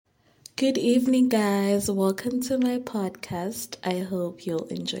Good evening, guys. Welcome to my podcast. I hope you'll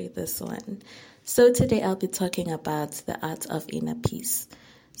enjoy this one. So, today I'll be talking about the art of inner peace.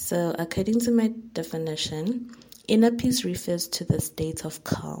 So, according to my definition, inner peace refers to the state of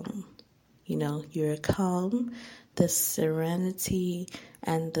calm. You're calm, this serenity,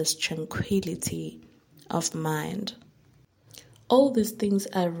 and this tranquility of mind. All these things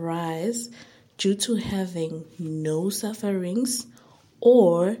arise due to having no sufferings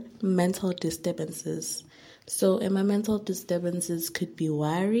or mental disturbances. So, and my mental disturbances could be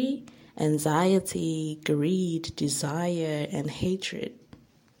worry, anxiety, greed, desire, and hatred.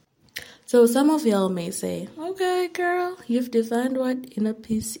 So some of y'all may say, okay, girl, you've defined what inner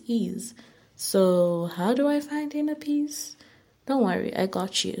peace is. So how do I find inner peace? Don't worry, I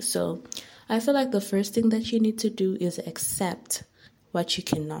got you. So I feel like the first thing that you need to do is accept what you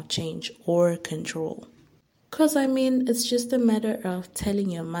cannot change or control. Because, it's just a matter of telling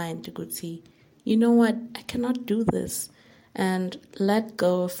your mind, Guti, you know what, I cannot do this. And let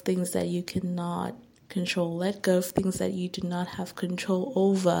go of things that you cannot control. Let go of things that you do not have control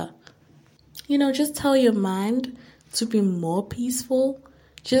over. Just tell your mind to be more peaceful.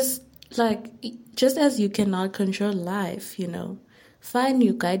 Just as you cannot control life, you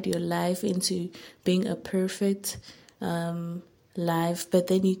guide your life into being a perfect life, but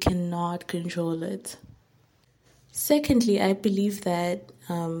then you cannot control it. Secondly, I believe that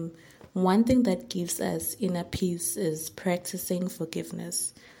one thing that gives us inner peace is practicing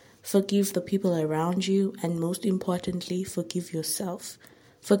forgiveness. Forgive the people around you, and most importantly, forgive yourself.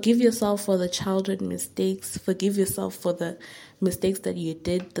 Forgive yourself for the childhood mistakes. Forgive yourself for the mistakes that you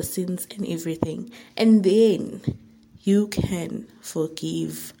did, the sins and everything. And then you can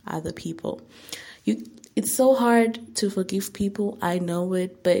forgive other people. It's so hard to forgive people, I know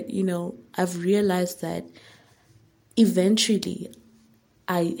it, but I've realized that eventually,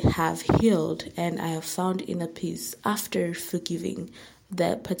 I have healed and I have found inner peace after forgiving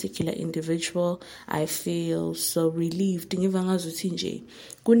that particular individual. I feel so relieved.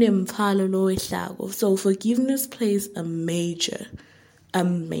 So forgiveness plays a major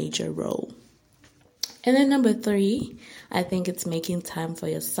role. And then number 3, I think it's making time for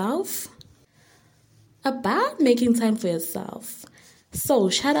yourself. About making time for yourself. So,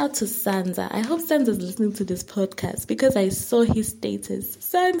 shout out to Sansa. I hope Sansa's listening to this podcast because I saw his status.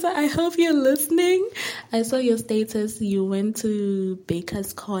 Sansa, I hope you're listening. I saw your status. You went to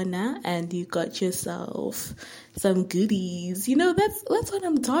Baker's Corner and you got yourself some goodies. That's what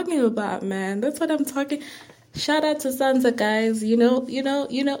I'm talking about, man. That's what I'm talking. Shout out to Sansa, guys. He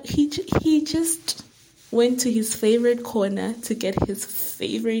just went to his favorite corner to get his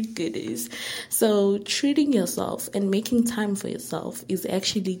favorite goodies. So treating yourself and making time for yourself is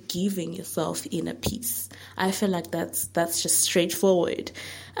actually giving yourself inner peace. I feel like that's just straightforward.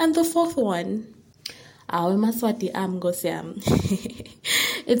 And the fourth one,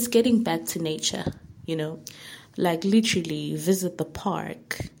 it's getting back to nature, like literally visit the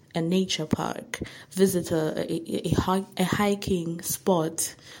park, a nature park, visit a hiking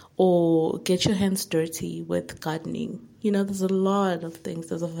spot, or get your hands dirty with gardening. There's a lot of things.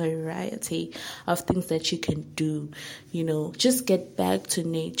 There's a variety of things that you can do. Just get back to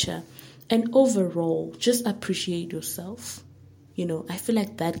nature. And overall, just appreciate yourself. I feel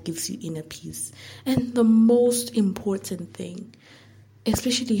like that gives you inner peace. And the most important thing,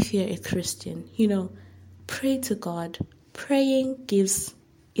 especially if you're a Christian, pray to God. Praying gives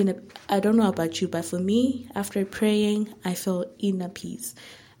I don't know about you, but for me, after praying, I feel inner peace.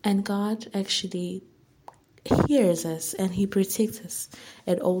 And God actually hears us and He protects us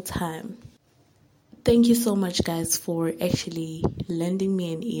at all time. Thank you so much, guys, for actually lending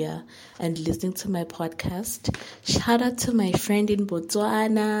me an ear and listening to my podcast. Shout out to my friend in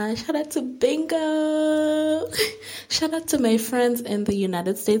Botswana. Shout out to Bingo. Shout out to my friends in the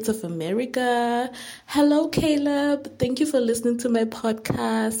United States of America. Hello, Caleb. Thank you for listening to my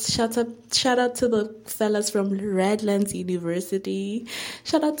podcast. Shout out to the fellas from Redlands University.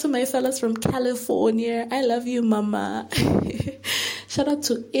 Shout out to my fellas from California. I love you, mama. Shout out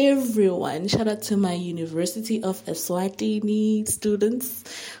to everyone. Shout out to my University of Eswatini students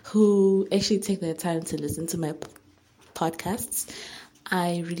who actually take their time to listen to my podcasts.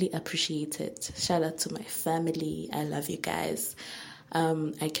 I really appreciate it. Shout out to my family. I love you guys.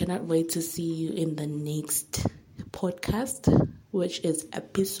 I cannot wait to see you in the next podcast, which is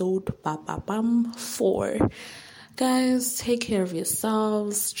episode 4. Guys, take care of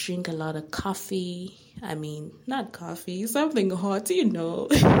yourselves. Drink a lot of coffee. Not coffee, something hot,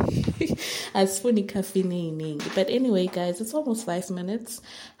 As funny caffeine. But anyway, guys, it's almost 5 minutes.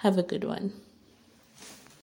 Have a good one.